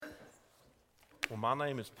Well, my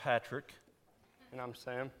name is Patrick. And I'm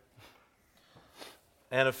Sam.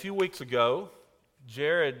 And a few weeks ago,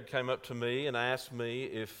 Jared came up to me and asked me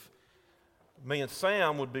if me and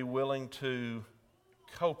Sam would be willing to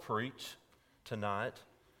co-preach tonight.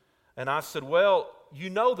 And I said, well, you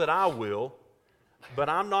know that I will, but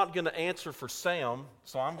I'm not going to answer for Sam,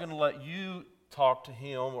 so I'm going to let you talk to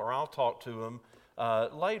him, or I'll talk to him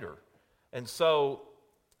later. And so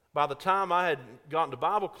by the time I had gotten to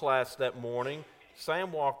Bible class that morning,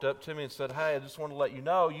 Sam walked up to me and said, hey, I just want to let you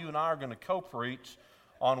know you and I are going to co-preach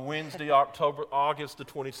on Wednesday, August the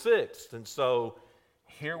 26th. And so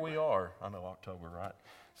here we are. I know October, right?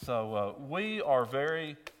 So we are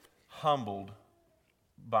very humbled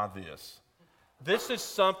by this. This is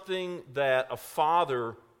something that a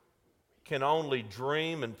father can only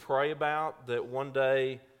dream and pray about, that one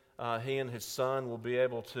day he and his son will be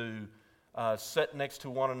able to sit next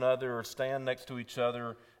to one another or stand next to each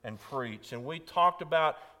other and preach. And we talked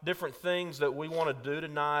about different things that we want to do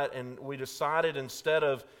tonight, and we decided instead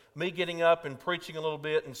of me getting up and preaching a little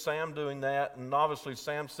bit and Sam doing that, and obviously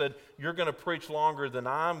Sam said, you're going to preach longer than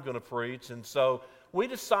I'm going to preach, and so we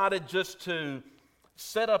decided just to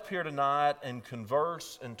sit up here tonight and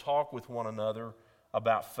converse and talk with one another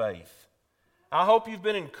about faith. I hope you've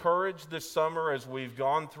been encouraged this summer as we've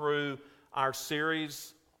gone through our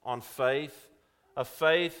series on faith, a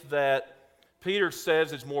faith that Peter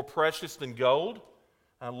says is more precious than gold.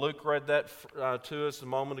 Luke read that to us a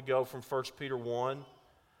moment ago from 1 Peter 1.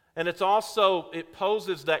 And it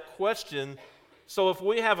poses that question, so if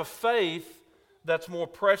we have a faith that's more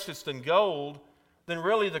precious than gold, then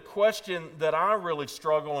really the question that I really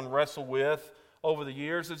struggle and wrestle with over the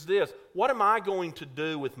years is this: what am I going to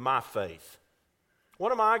do with my faith?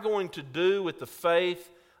 What am I going to do with the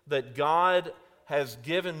faith that God has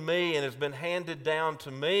given me and has been handed down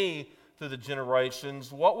to me through the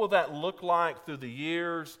generations? What will that look like through the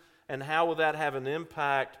years, and how will that have an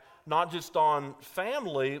impact not just on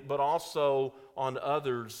family but also on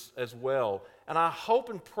others as well? And I hope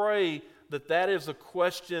and pray that that is a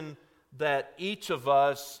question that each of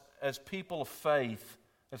us as people of faith,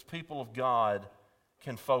 as people of God,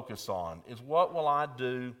 can focus on, is what will I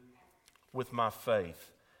do with my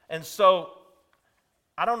faith? And so,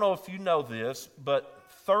 I don't know if you know this, but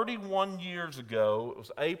 31 years ago, it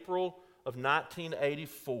was April of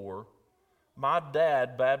 1984, my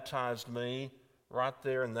dad baptized me right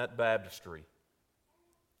there in that baptistry.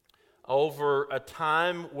 Over a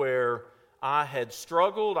time where I had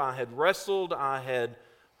struggled, I had wrestled, I had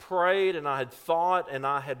prayed, and I had thought, and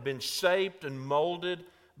I had been shaped and molded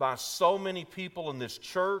by so many people in this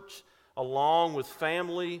church, along with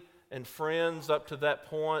family and friends up to that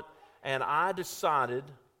point. And I decided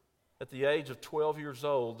at the age of 12 years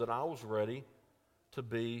old that I was ready to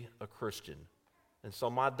be a Christian. And so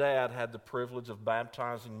my dad had the privilege of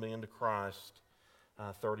baptizing me into Christ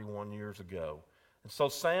 31 years ago. And so,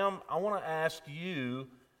 Sam, I want to ask you,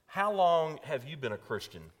 how long have you been a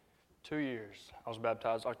Christian? 2 years. I was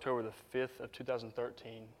baptized October the 5th of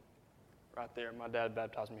 2013. Right there. My dad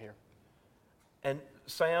baptized me here. And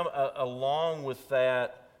Sam, along with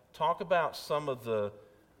that, talk about some of the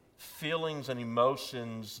feelings and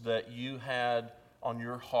emotions that you had on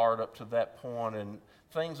your heart up to that point, and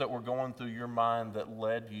things that were going through your mind that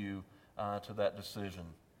led you to that decision.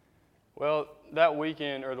 Well, that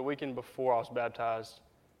weekend, or the weekend before I was baptized,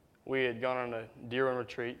 we had gone on a deer run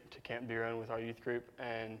retreat to Camp Deer Run with our youth group,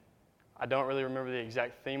 and I don't really remember the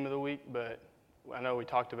exact theme of the week, but I know we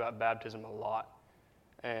talked about baptism a lot.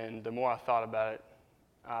 And the more I thought about it,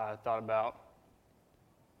 I thought about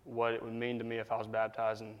what it would mean to me if I was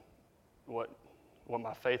baptized and what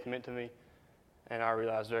my faith meant to me. And I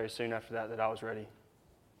realized very soon after that I was ready.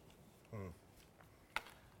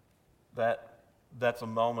 That's a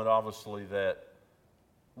moment, obviously, that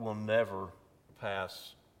will never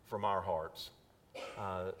pass from our hearts.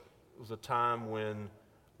 It was a time when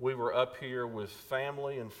we were up here with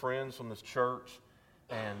family and friends from this church,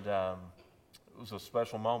 and it was a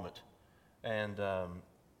special moment. And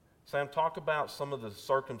Sam, talk about some of the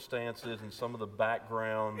circumstances and some of the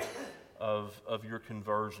background of your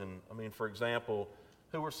conversion. I mean, for example,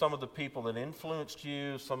 who were some of the people that influenced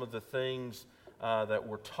you, some of the things that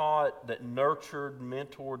were taught, that nurtured,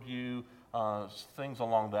 mentored you, things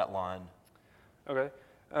along that line? Okay.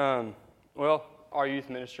 Well, our youth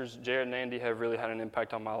ministers, Jared and Andy, have really had an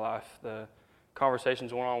impact on my life. The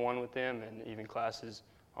conversations one-on-one with them and even classes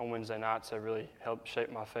on Wednesday nights have really helped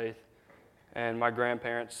shape my faith. And my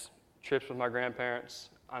grandparents, trips with my grandparents,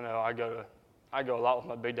 I know I go a lot with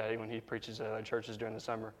my Big Daddy when he preaches at other churches during the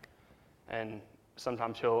summer. And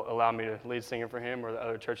sometimes he'll allow me to lead singing for him, or the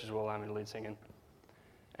other churches will allow me to lead singing.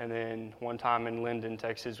 And then one time in Linden,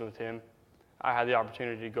 Texas with him, I had the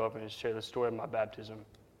opportunity to go up and share the story of my baptism.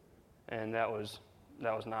 And that was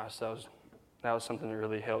nice. That was something that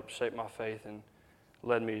really helped shape my faith and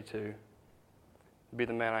led me to be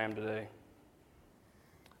the man I am today.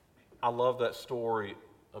 I love that story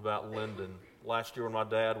about Linden. Last year when my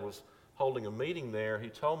dad was holding a meeting there, he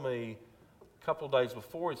told me a couple of days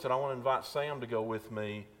before, he said, I want to invite Sam to go with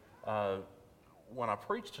me when I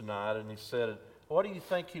preach tonight. And he said, what do you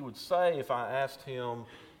think he would say if I asked him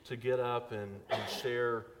to get up and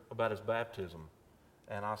share about his baptism?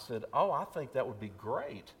 And I said, I think that would be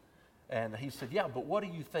great. And he said, yeah, but what do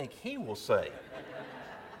you think he will say?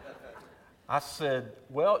 I said,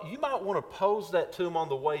 well, you might want to pose that to him on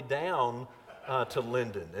the way down to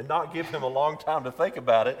Linden and not give him a long time to think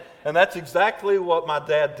about it. And that's exactly what my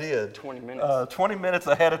dad did. 20 minutes. 20 minutes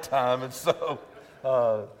ahead of time. And so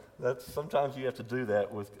that's sometimes you have to do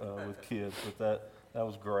that with kids, but that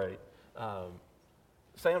was great.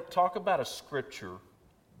 Sam, talk about a scripture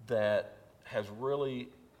that has really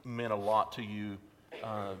meant a lot to you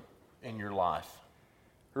in your life.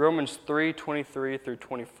 Romans 3:23 through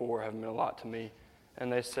 24 have meant a lot to me.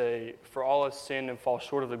 And they say, for all have sinned and fall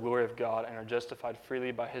short of the glory of God and are justified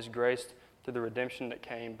freely by his grace through the redemption that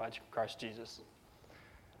came by Christ Jesus.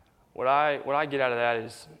 What I get out of that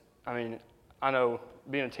is, I know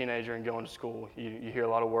being a teenager and going to school, you hear a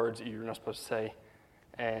lot of words that you're not supposed to say.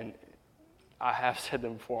 And I have said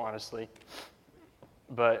them before, honestly.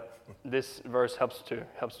 But this verse helps to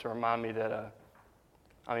remind me that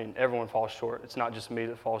everyone falls short. It's not just me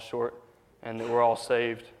that falls short, and that we're all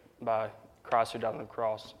saved by Christ who died on the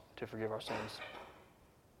cross to forgive our sins.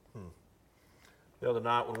 The other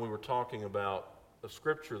night when we were talking about a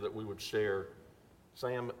scripture that we would share,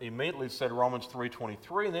 Sam immediately said Romans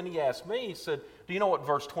 3:23, and then he asked me, he said, do you know what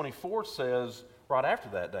verse 24 says right after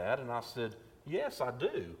that, Dad? And I said, yes, I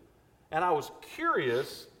do. And I was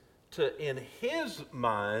curious in his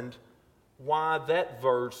mind, why that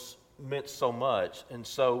verse meant so much. And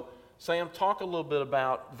so, Sam, talk a little bit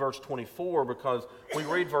about verse 24, because we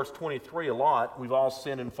read verse 23 a lot. We've all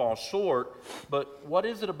sinned and fall short. But what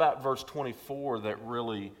is it about verse 24 that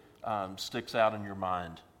really sticks out in your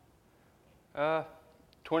mind?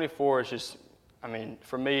 24 is just,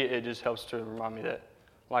 for me, it just helps to remind me that,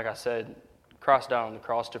 like I said, Christ died on the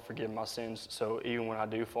cross to forgive my sins. So even when I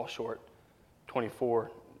do fall short, 24,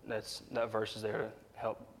 that verse is there to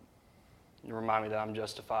help remind me that I'm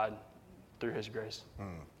justified through his grace.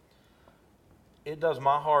 It does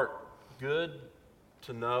my heart good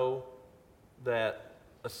to know that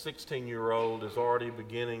a 16-year-old is already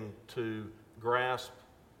beginning to grasp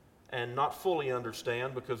and not fully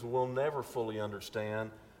understand, because we'll never fully understand,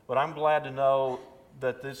 but I'm glad to know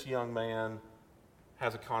that this young man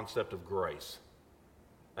has a concept of grace.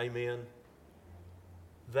 Amen?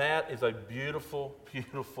 That is a beautiful,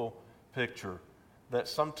 beautiful picture that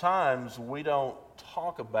sometimes we don't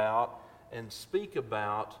talk about and speak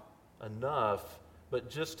about enough, but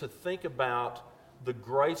just to think about the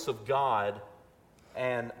grace of God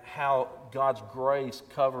and how God's grace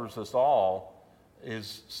covers us all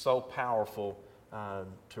is so powerful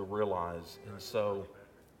to realize. And so,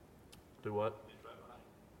 do what?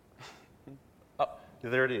 Oh,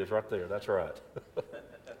 there it is, right there. That's right.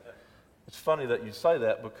 It's funny that you say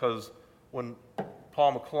that, because when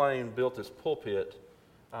Paul McLean built this pulpit,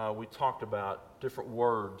 we talked about different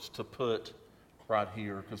words to put right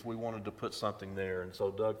here, because we wanted to put something there. And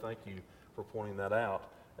so, Doug, thank you for pointing that out.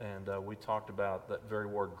 And we talked about that very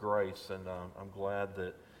word, grace, and I'm glad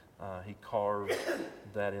that he carved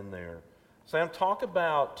that in there. Sam, talk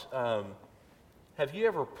about, have you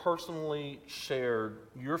ever personally shared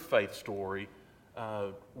your faith story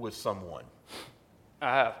with someone?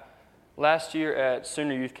 I have. Last year at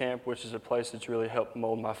Sooner Youth Camp, which is a place that's really helped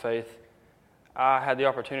mold my faith, I had the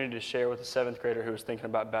opportunity to share with a 7th grader who was thinking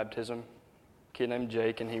about baptism, a kid named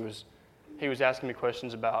Jake, and he was asking me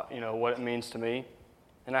questions about, what it means to me.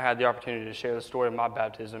 And I had the opportunity to share the story of my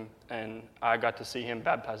baptism, and I got to see him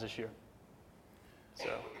baptized this year. So,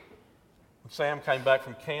 when Sam came back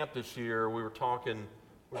from camp this year, we were driving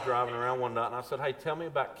around one night, and I said, hey, tell me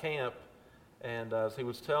about camp. And as he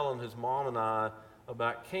was telling his mom and I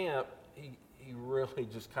about camp, he really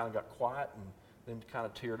just kind of got quiet and then kind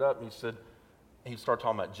of teared up, and he started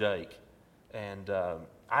talking about Jake. And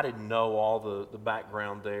I didn't know all the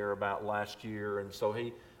background there about last year, and so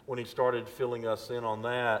when he started filling us in on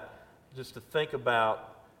that, just to think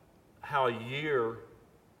about how a year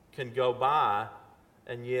can go by,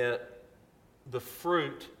 and yet the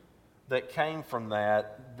fruit that came from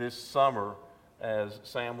that this summer, as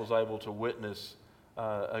Sam was able to witness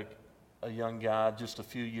a young guy just a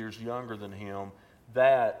few years younger than him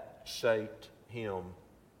that shaped him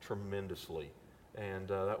tremendously. And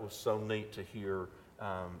that was so neat to hear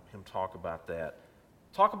him talk about that.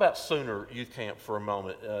 Talk about Sooner Youth Camp for a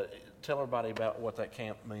moment. Tell everybody about what that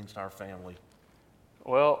camp means to our family.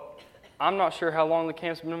 Well, I'm not sure how long the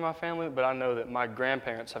camp's been in my family, but I know that my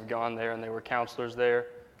grandparents have gone there and they were counselors there.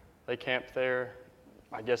 They camped there,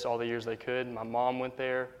 I guess, all the years they could. My mom went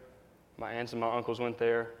there. My aunts and my uncles went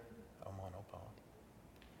there. Oma and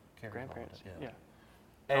Opa. Grandparents, yeah.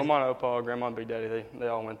 And Oma and Opa, Grandma and Big Daddy, they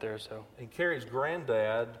all went there. So. And Carrie's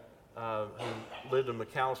granddad, who lived in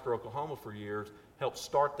McAllister, Oklahoma for years, helped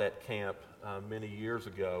start that camp many years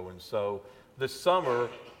ago. And so this summer,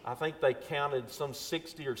 I think they counted some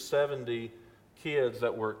 60 or 70 kids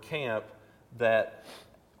that were at camp that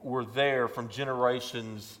were there from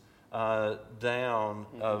generations down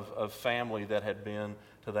of family that had been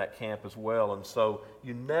to that camp as well. And so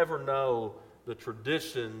you never know the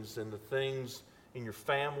traditions and the things in your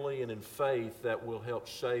family and in faith that will help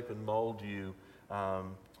shape and mold you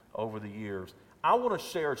over the years. I want to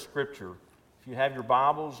share a scripture. If you have your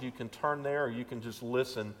Bibles, you can turn there or you can just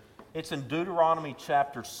listen. It's in Deuteronomy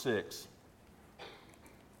chapter 6.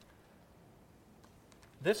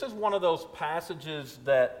 This is one of those passages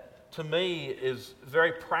that, to me, is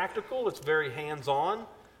very practical. It's very hands-on.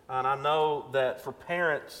 And I know that for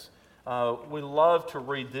parents, we love to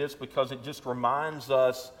read this because it just reminds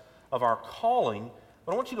us of our calling.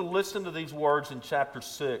 But I want you to listen to these words in chapter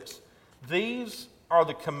 6. These are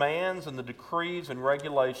the commands and the decrees and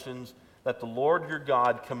regulations that the Lord your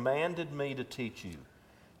God commanded me to teach you.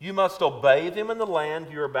 You must obey them in the land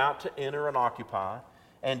you're about to enter and occupy.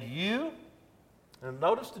 And you, and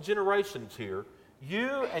notice the generations here, you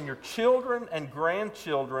and your children and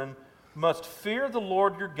grandchildren must fear the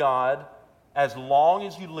Lord your God as long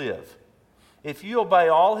as you live. If you obey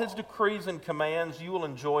all his decrees and commands, you will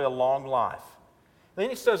enjoy a long life.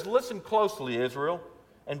 Then he says, listen closely, Israel,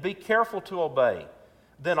 and be careful to obey.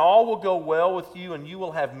 Then all will go well with you, and you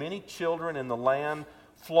will have many children in the land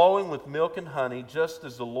flowing with milk and honey, just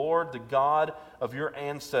as the Lord, the God of your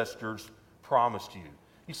ancestors, promised you.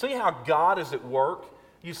 You see how God is at work?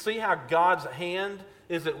 You see how God's hand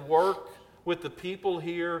is at work with the people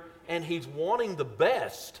here, and he's wanting the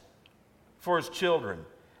best for his children.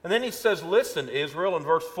 And then he says, listen, Israel, in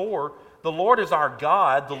verse 4, the Lord is our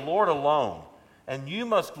God, the Lord alone. And you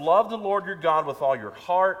must love the Lord your God with all your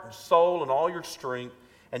heart and soul and all your strength.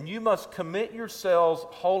 And you must commit yourselves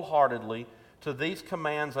wholeheartedly to these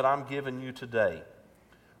commands that I'm giving you today.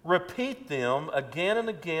 Repeat them again and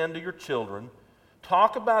again to your children.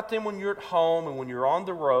 Talk about them when you're at home and when you're on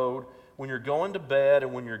the road, when you're going to bed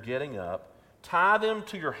and when you're getting up. Tie them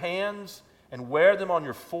to your hands and wear them on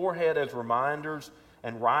your forehead as reminders,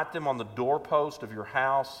 and write them on the doorpost of your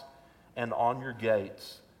house and on your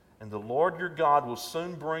gates. And the Lord your God will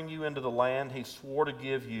soon bring you into the land he swore to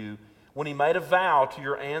give you when he made a vow to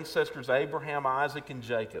your ancestors Abraham, Isaac, and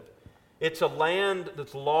Jacob. It's a land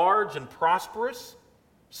that's large and prosperous,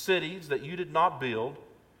 cities that you did not build.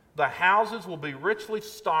 The houses will be richly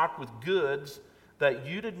stocked with goods that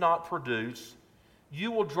you did not produce.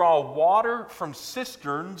 You will draw water from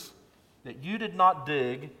cisterns that you did not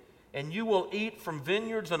dig, and you will eat from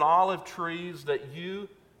vineyards and olive trees that you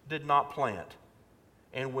did not plant.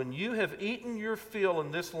 And when you have eaten your fill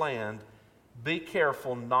in this land, be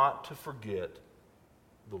careful not to forget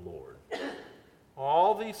the Lord.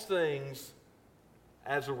 All these things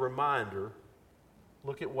as a reminder,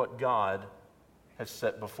 look at what God has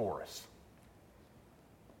set before us.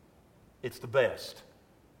 It's the best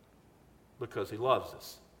because he loves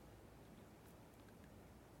us.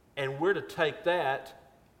 And we're to take that,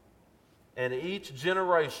 and each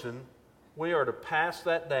generation, we are to pass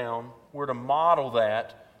that down. We're to model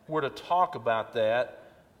that. We're to talk about that.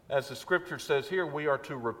 As the scripture says here, we are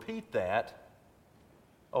to repeat that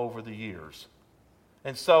over the years.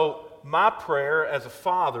 And so my prayer as a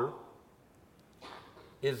father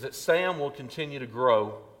is that Sam will continue to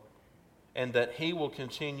grow and that he will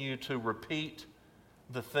continue to repeat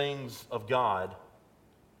the things of God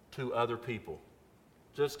to other people.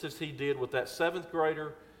 Just as he did with that 7th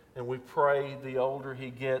grader, and we pray the older he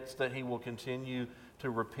gets that he will continue to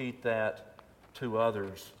repeat that to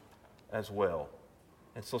others as well.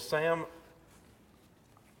 And so, Sam,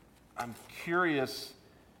 I'm curious,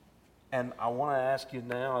 and I want to ask you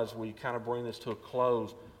now as we kind of bring this to a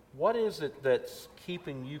close, what is it that's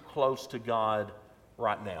keeping you close to God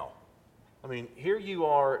right now? I mean, here you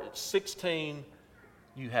are at 16,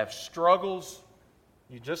 you have struggles,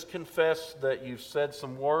 you just confessed that you've said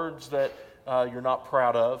some words that you're not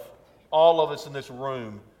proud of. All of us in this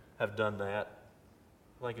room have done that.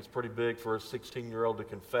 I think it's pretty big for a 16-year-old to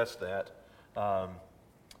confess that. But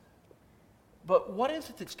what is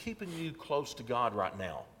it that's keeping you close to God right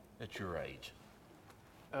now at your age?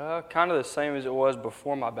 Kind of the same as it was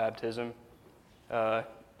before my baptism.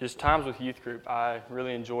 Just times with youth group. I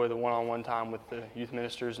really enjoy the one-on-one time with the youth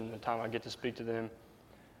ministers and the time I get to speak to them.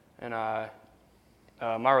 And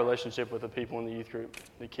my relationship with the people in the youth group,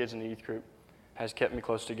 the kids in the youth group, has kept me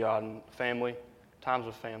close to God. And family, times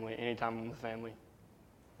with family, anytime I'm with family.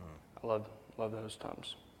 I love those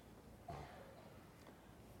times.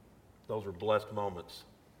 Those are blessed moments.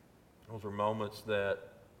 Those are moments that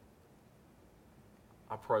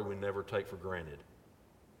I pray we never take for granted.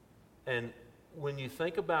 And when you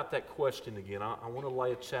think about that question again, I want to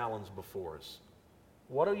lay a challenge before us.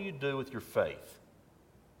 What do you do with your faith?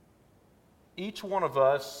 Each one of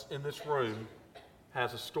us in this room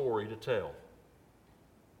has a story to tell.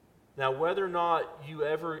 Now, whether or not you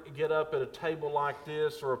ever get up at a table like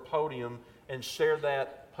this or a podium and share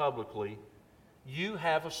that publicly, you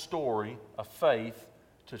have a story of faith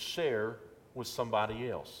to share with somebody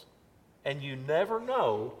else. And you never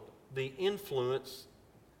know the influence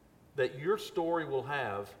that your story will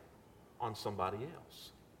have on somebody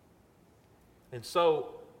else. And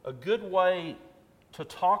so, a good way to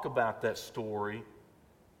talk about that story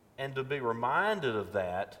and to be reminded of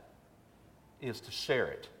that is to share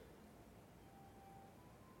it.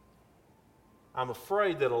 I'm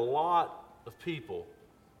afraid that a lot of people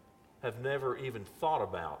have never even thought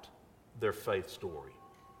about their faith story,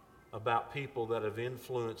 about people that have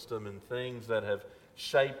influenced them and things that have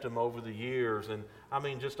shaped them over the years, and I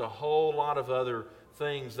mean just a whole lot of other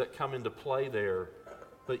things that come into play there.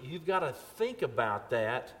 But you've got to think about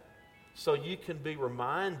that so you can be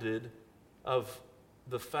reminded of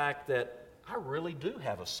the fact that I really do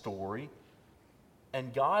have a story,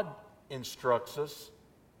 and God instructs us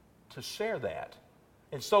to share that.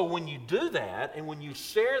 And so when you do that, and when you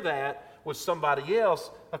share that with somebody else,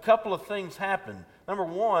 a couple of things happen. Number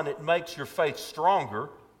one, it makes your faith stronger.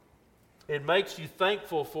 It makes you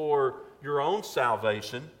thankful for your own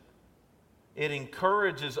salvation. It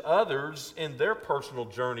encourages others in their personal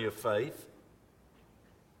journey of faith.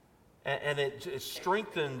 And it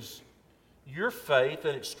strengthens your faith,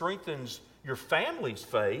 and it strengthens your family's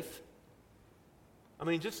faith. I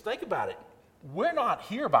mean, just think about it. We're not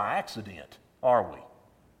here by accident, are we?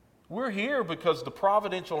 We're here because the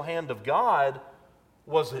providential hand of God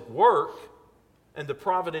was at work, and the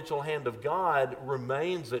providential hand of God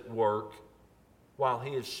remains at work while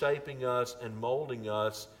He is shaping us and molding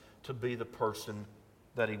us to be the person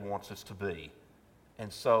that He wants us to be.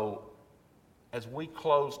 And so, as we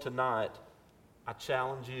close tonight, I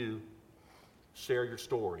challenge you, share your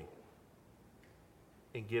story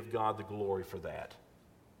and give God the glory for that.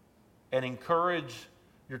 And encourage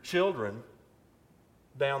your children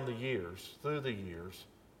down the years, through the years,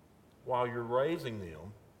 while you're raising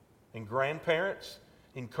them. And grandparents,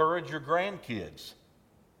 encourage your grandkids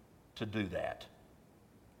to do that.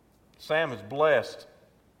 Sam is blessed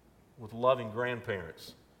with loving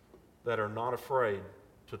grandparents that are not afraid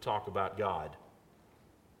to talk about God.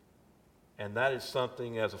 And that is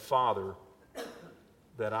something as a father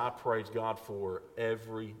that I praise God for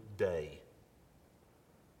every day.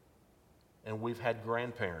 And we've had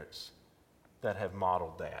grandparents that have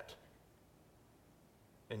modeled that.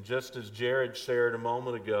 And just as Jared shared a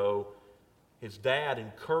moment ago, his dad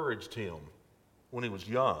encouraged him when he was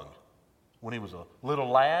young, when he was a little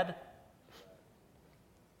lad,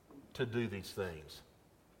 to do these things.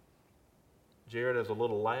 Jared, as a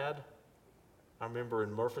little lad, I remember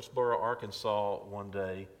in Murfreesboro, Arkansas, one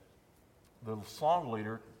day, the song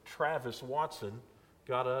leader, Travis Watson,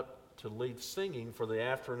 got up to lead singing for the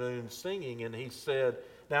afternoon singing, and he said,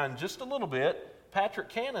 now in just a little bit, Patrick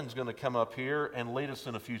Cannon's going to come up here and lead us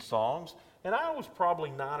in a few songs. And I was probably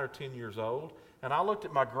 9 or 10 years old, and I looked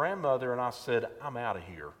at my grandmother and I said, I'm out of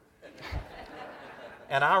here.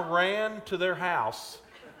 And I ran to their house,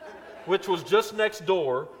 which was just next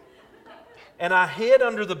door, and I hid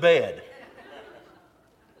under the bed.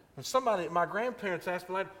 And my grandparents asked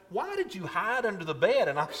me later, why did you hide under the bed?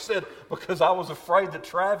 And I said, because I was afraid that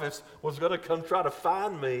Travis was going to come try to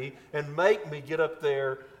find me and make me get up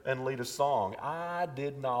there and lead a song. I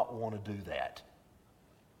did not want to do that.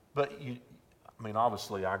 But,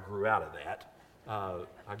 obviously I grew out of that.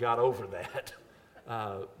 I got over that.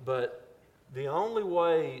 But the only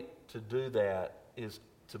way to do that is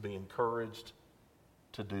to be encouraged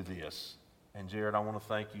to do this. And Jared, I want to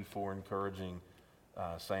thank you for encouraging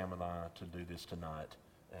Sam and I to do this tonight,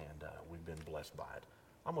 and we've been blessed by it.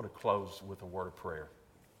 I'm going to close with a word of prayer.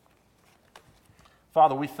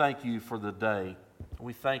 Father, we thank you for the day.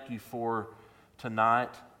 We thank you for tonight.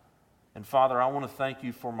 And Father, I want to thank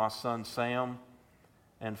you for my son Sam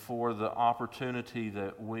and for the opportunity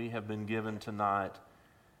that we have been given tonight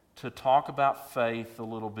to talk about faith a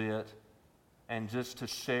little bit and just to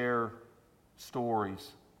share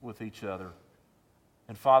stories with each other.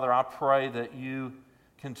 And Father, I pray that you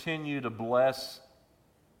continue to bless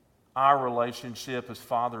our relationship as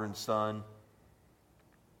father and son.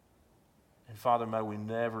 And Father, may we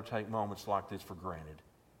never take moments like this for granted.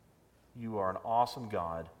 You are an awesome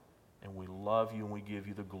God, and we love you and we give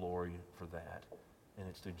you the glory for that. And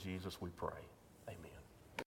it's to Jesus we pray.